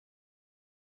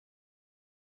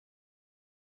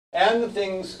and the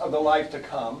things of the life to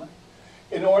come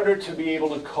in order to be able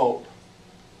to cope.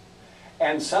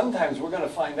 And sometimes we're going to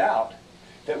find out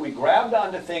that we grabbed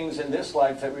onto things in this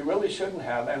life that we really shouldn't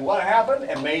have, and what happened?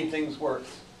 It made things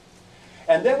worse.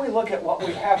 And then we look at what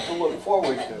we have to look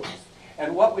forward to,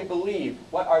 and what we believe,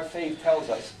 what our faith tells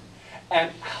us.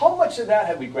 And how much of that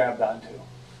have we grabbed onto?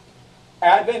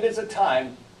 Advent is a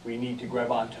time we need to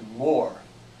grab onto more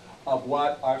of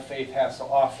what our faith has to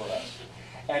offer us.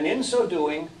 And in so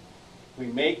doing, we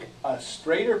make a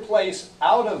straighter place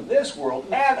out of this world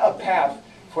and a path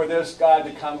for this God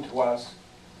to come to us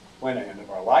when the end of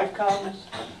our life comes,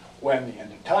 when the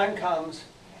end of time comes,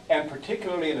 and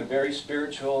particularly in a very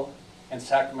spiritual and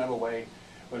sacramental way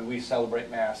when we celebrate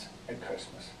Mass at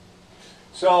Christmas.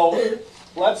 So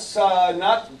let's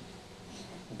not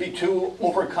be too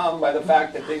overcome by the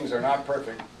fact that things are not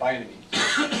perfect by any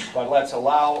means, but let's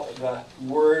allow the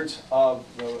words of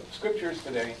the Scriptures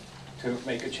today to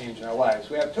make a change in our lives.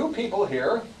 We have two people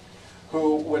here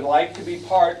who would like to be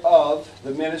part of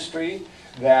the ministry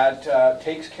that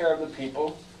takes care of the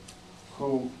people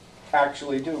who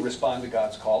actually do respond to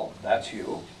God's call. That's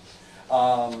you.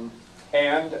 And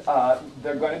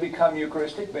they're going to become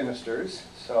Eucharistic ministers,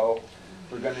 so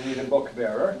we're going to need a book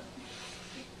bearer.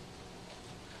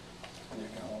 You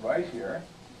can go right here.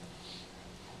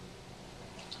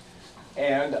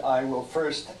 And I will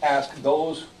first ask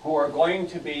those who are going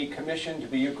to be commissioned to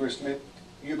be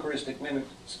Eucharistic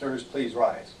ministers, please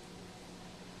rise.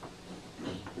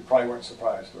 You probably weren't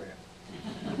surprised, were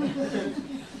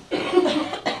you?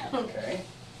 Okay.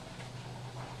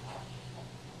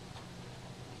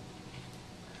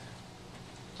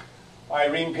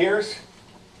 Irene Pierce.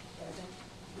 Present.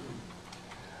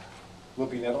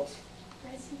 Loopy Nettles.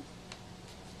 Present.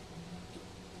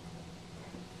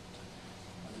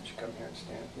 Why don't you come here and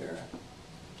stand here?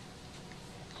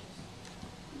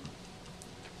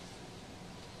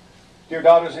 Dear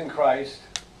daughters in Christ,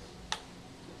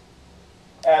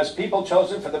 as people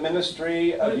chosen for the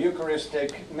ministry of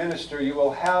Eucharistic minister, you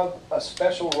will have a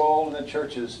special role in the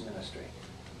church's ministry.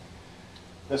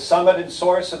 The summit and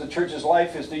source of the church's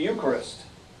life is the Eucharist,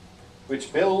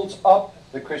 which builds up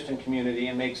the Christian community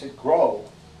and makes it grow.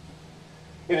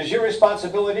 It is your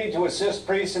responsibility to assist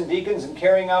priests and deacons in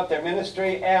carrying out their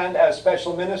ministry, and as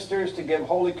special ministers to give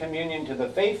Holy Communion to the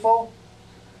faithful,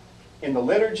 in the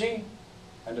liturgy,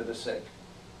 and to the sick.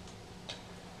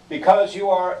 Because you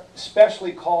are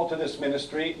specially called to this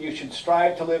ministry, you should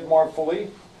strive to live more fully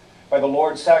by the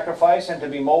Lord's sacrifice and to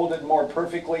be molded more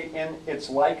perfectly in its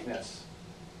likeness.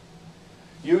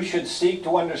 You should seek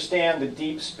to understand the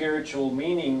deep spiritual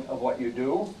meaning of what you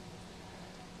do,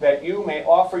 that you may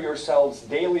offer yourselves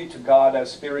daily to God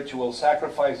as spiritual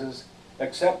sacrifices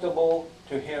acceptable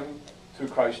to Him through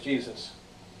Christ Jesus.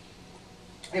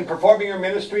 In performing your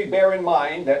ministry, bear in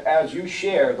mind that as you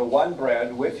share the one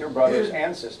bread with your brothers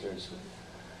and sisters,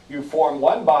 you form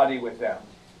one body with them.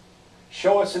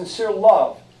 Show a sincere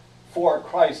love for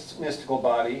Christ's mystical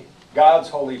body, God's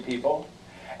holy people,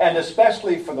 and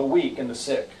especially for the weak and the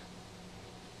sick.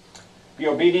 Be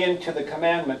obedient to the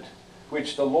commandment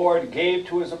which the Lord gave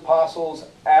to His apostles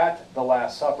at the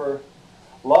Last Supper.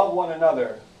 Love one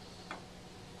another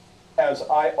as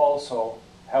I also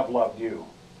have loved you.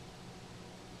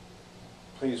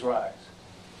 Please rise.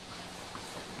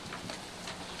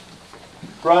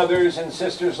 Brothers and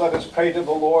sisters, let us pray to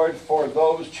the Lord for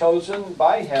those chosen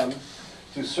by Him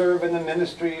to serve in the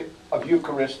ministry of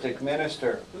Eucharistic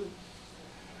minister.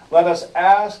 Let us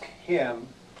ask Him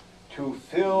to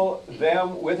fill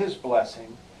them with His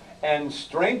blessing and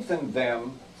strengthen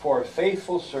them for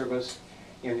faithful service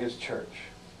in His church.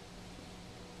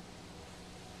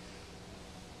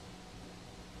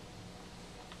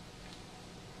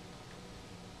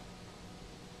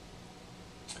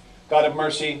 God of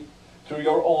mercy, through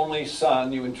your only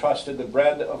Son, you entrusted the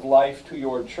bread of life to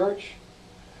your church.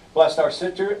 Bless our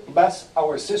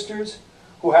sisters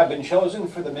who have been chosen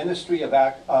for the ministry of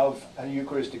a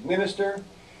Eucharistic minister.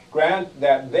 Grant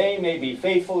that they may be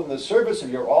faithful in the service of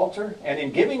your altar, and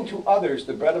in giving to others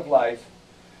the bread of life,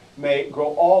 may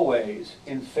grow always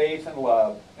in faith and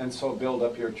love, and so build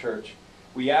up your church.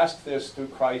 We ask this through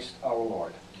Christ our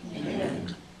Lord.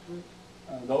 Amen.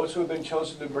 Those who have been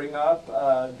chosen to bring up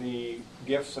the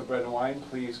gifts of bread and wine,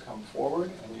 please come forward,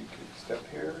 and you can step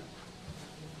here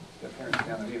and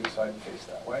stand on either side and face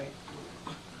that way.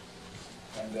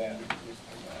 And then you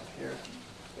come down here.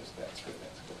 Yes, that's good,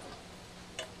 that's good.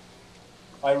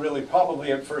 I really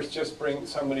probably at first just bring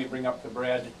up the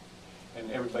bread,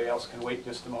 and everybody else can wait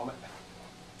just a moment.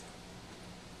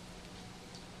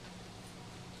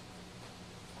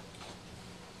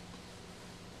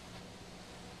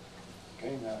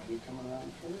 Okay, now you come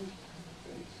around first.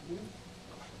 Face you.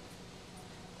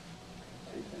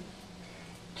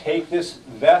 Take this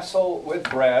vessel with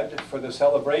bread for the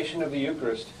celebration of the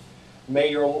Eucharist.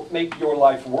 Make your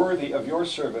life worthy of your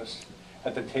service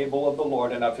at the table of the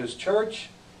Lord and of His church.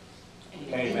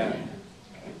 Amen.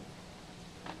 Okay.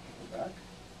 Go back.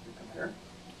 You come here.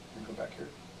 You go back here.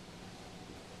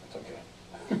 That's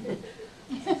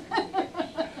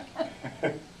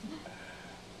okay.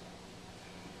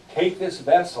 Take this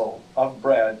vessel of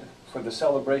bread for the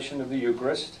celebration of the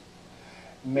Eucharist.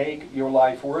 Make your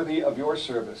life worthy of your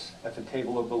service at the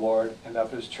table of the Lord and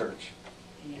of His church.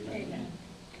 Amen.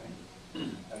 Okay.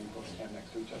 Now you both stand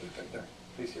next to each other right there.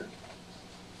 Please here.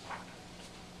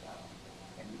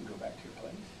 And you can go back to your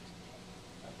place.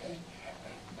 Okay.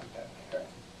 Put that there.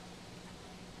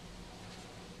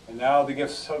 And now the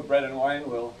gifts of bread and wine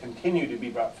will continue to be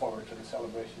brought forward for the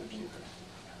celebration of the Eucharist.